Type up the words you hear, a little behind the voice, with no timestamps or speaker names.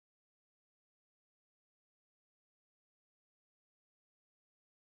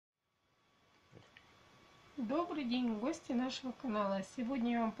Добрый день, гости нашего канала.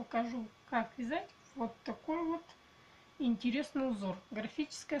 Сегодня я вам покажу, как вязать вот такой вот интересный узор.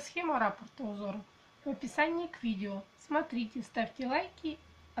 Графическая схема раппорта узора в описании к видео. Смотрите, ставьте лайки,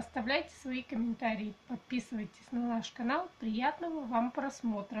 оставляйте свои комментарии, подписывайтесь на наш канал. Приятного вам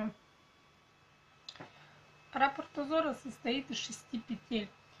просмотра. Раппорт узора состоит из 6 петель.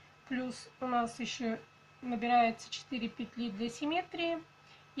 Плюс у нас еще набирается 4 петли для симметрии.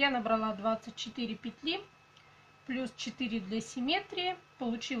 Я набрала 24 петли. Плюс 4 для симметрии,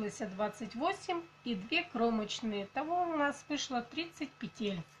 получилось 28 и 2 кромочные. Того у нас вышло 30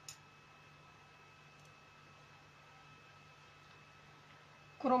 петель.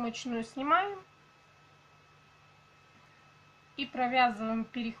 Кромочную снимаем и провязываем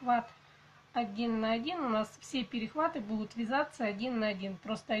перехват 1 на 1. У нас все перехваты будут вязаться 1 на 1.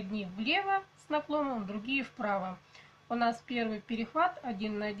 Просто одни влево с наклоном, другие вправо. У нас первый перехват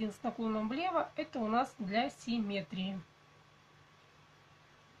 1 на 1 с наклоном влево. Это у нас для симметрии.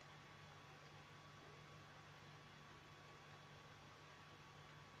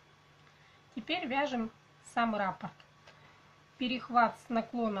 Теперь вяжем сам раппорт. Перехват с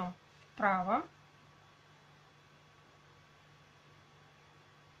наклоном вправо.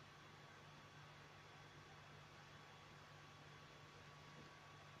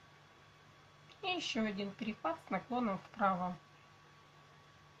 И еще один перехват с наклоном вправо.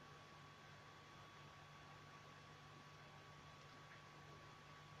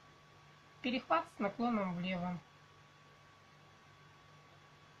 Перехват с наклоном влево.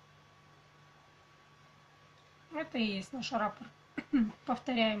 Это и есть наш раппорт.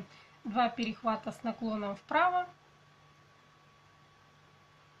 Повторяем. 2 перехвата с наклоном вправо.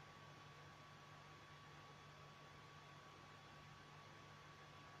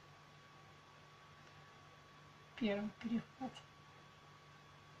 Первый перехват.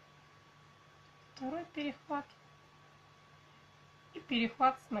 Второй перехват. И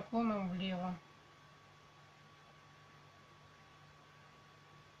перехват с наклоном влево.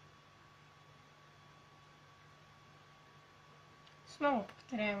 Снова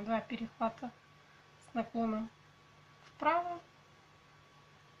повторяем. 2 перехвата с наклоном вправо.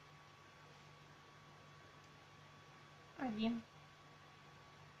 1.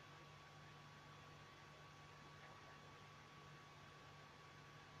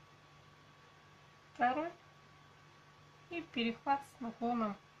 Второй. И перехват с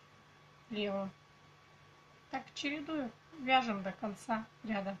наклоном влево. Так чередую. Вяжем до конца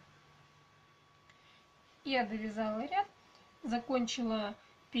ряда. Я довязала ряд. Закончила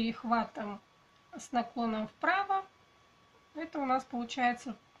перехватом с наклоном вправо. Это у нас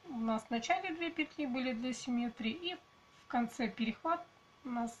получается, у нас в начале 2 петли были для симметрии, и в конце перехват у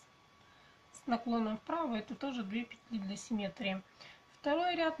нас с наклоном вправо, это тоже 2 петли для симметрии.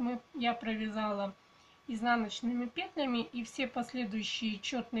 Второй ряд я провязала изнаночными петлями, и все последующие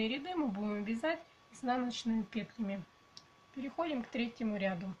четные ряды мы будем вязать изнаночными петлями. Переходим к третьему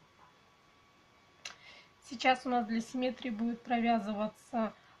ряду. Сейчас у нас для симметрии будет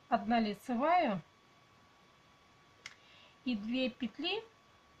провязываться 1 лицевая и 2 петли,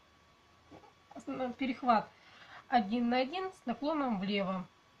 перехват 1 на 1 с наклоном влево.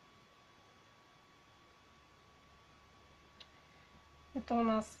 Это у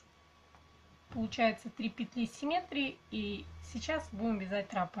нас получается 3 петли симметрии, и сейчас будем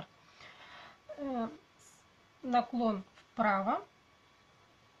вязать раппорт. Наклон вправо.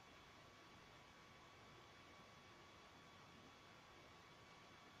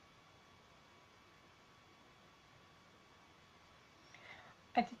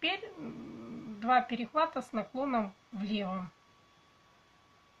 А теперь 2 перехвата с наклоном влево.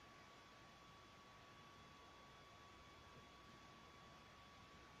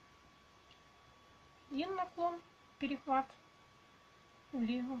 Один наклон, перехват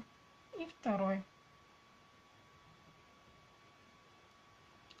влево и второй.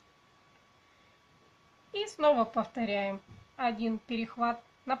 И снова повторяем. 1 перехват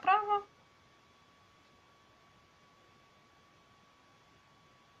направо.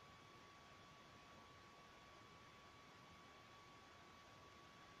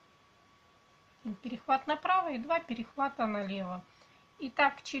 Перехват направо и 2 перехвата налево. И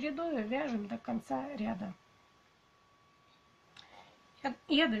так чередуя вяжем до конца ряда.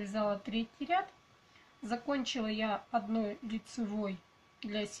 Я довязала третий ряд. Закончила я 1 лицевой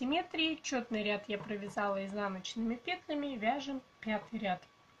для симметрии. Четный ряд я провязала изнаночными петлями. Вяжем 5-й ряд.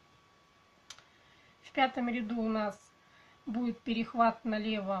 В 5-м ряду у нас будет перехват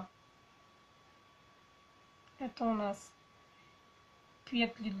налево. Это у нас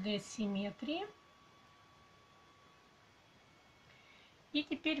петли для симметрии. И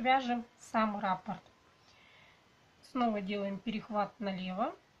теперь вяжем сам раппорт. Снова делаем перехват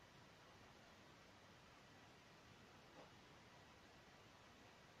налево.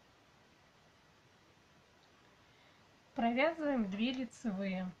 Провязываем 2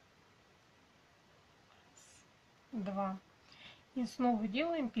 лицевые. 2. И снова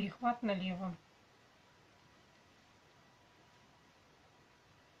делаем перехват налево.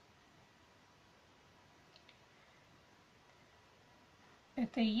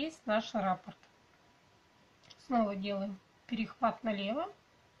 Это и есть наш раппорт. Снова делаем перехват налево.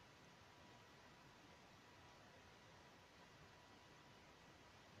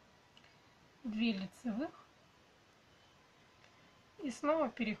 Две лицевых. И снова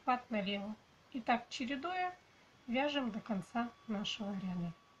перехват налево. И так чередуя, вяжем до конца нашего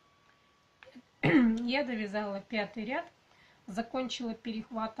ряда. Я довязала 5-й ряд. Закончила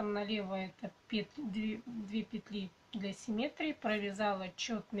перехватом налево, это 2 петли для симметрии. Провязала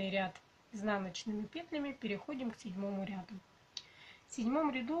четный ряд изнаночными петлями. Переходим к 7-му ряду. В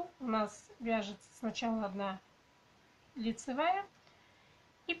 7-м ряду у нас вяжется сначала 1 лицевая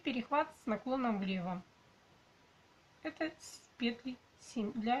и перехват с наклоном влево. Это петли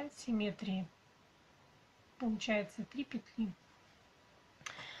для симметрии. Получается 3 петли.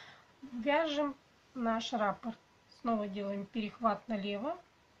 Вяжем наш раппорт. Снова делаем перехват налево.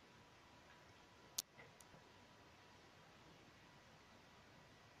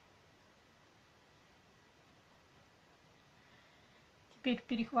 Теперь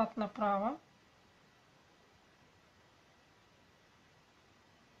перехват направо.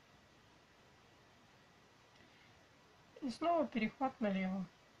 И снова перехват налево.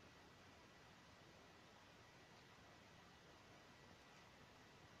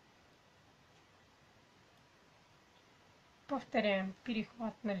 Повторяем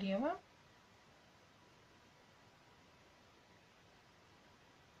перехват налево.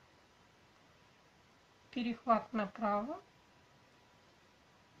 Перехват направо.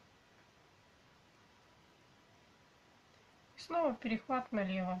 Снова перехват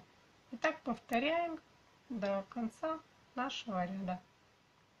налево. И так повторяем до конца нашего ряда.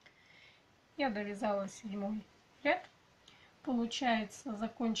 Я довязала 7-й ряд. Получается,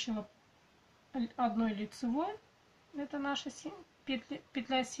 закончила 1 лицевой. Это наша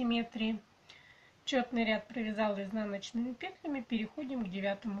петля симметрии. Четный ряд провязала изнаночными петлями. Переходим к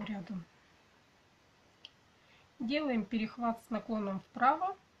 9-му ряду. Делаем перехват с наклоном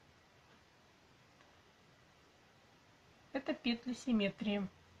вправо. Это петли симметрии.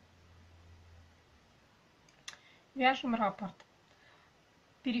 Вяжем раппорт.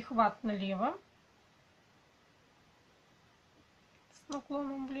 Перехват налево с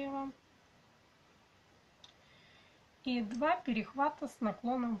наклоном влево. И 2 перехвата с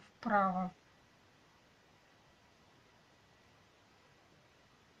наклоном вправо.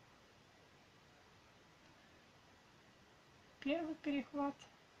 Первый перехват.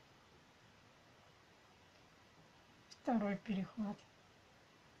 Второй перехват.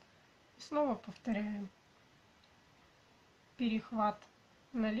 И снова повторяем. Перехват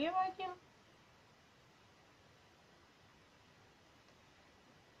налево 1.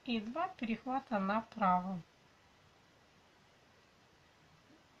 И 2 перехвата направо.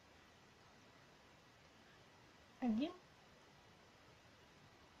 Один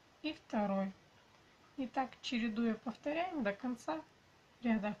и второй. И так чередуя повторяем до конца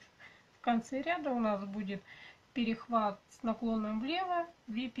ряда. В конце ряда у нас будет перехват с наклоном влево,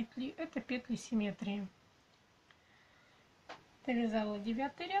 2 петли. Это петли симметрии. Довязала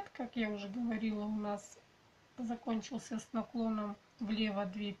 9-й ряд. Как я уже говорила, у нас закончился с наклоном влево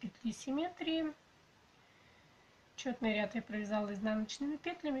 2 петли симметрии. Четный ряд я провязала изнаночными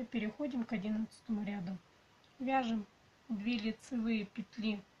петлями. Переходим к 11-му ряду. Вяжем 2 лицевые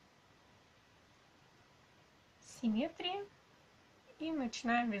петли симметрии и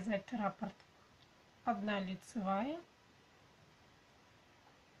начинаем вязать раппорт. 1 лицевая,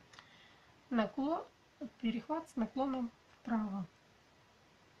 наклон, перехват с наклоном вправо.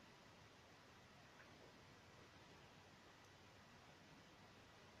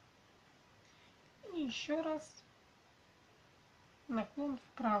 И еще раз наклон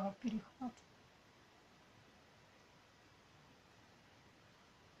вправо, перехват.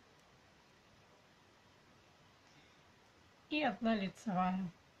 И 1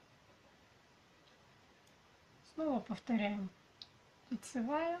 лицевая. Снова повторяем.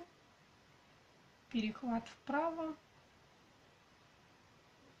 Лицевая, перехват вправо,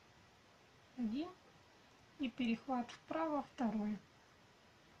 1 и перехват вправо, 2.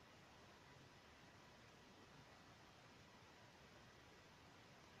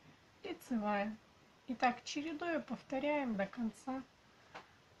 Лицевая. И так чередуя повторяем до конца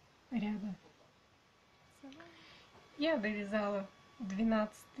ряда. Я довязала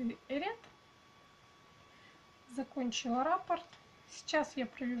 12 ряд, закончила раппорт. Сейчас я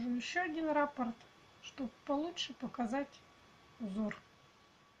провяжу еще один раппорт, чтобы получше показать узор.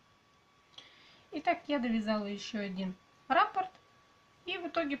 Итак, я довязала еще один раппорт, и в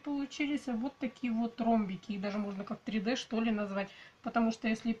итоге получились вот такие вот ромбики. Их даже можно как 3D что ли назвать, потому что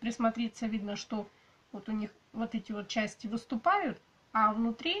если присмотреться, видно, что вот у них вот эти вот части выступают, а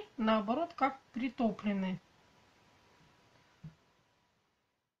внутри наоборот как притоплены.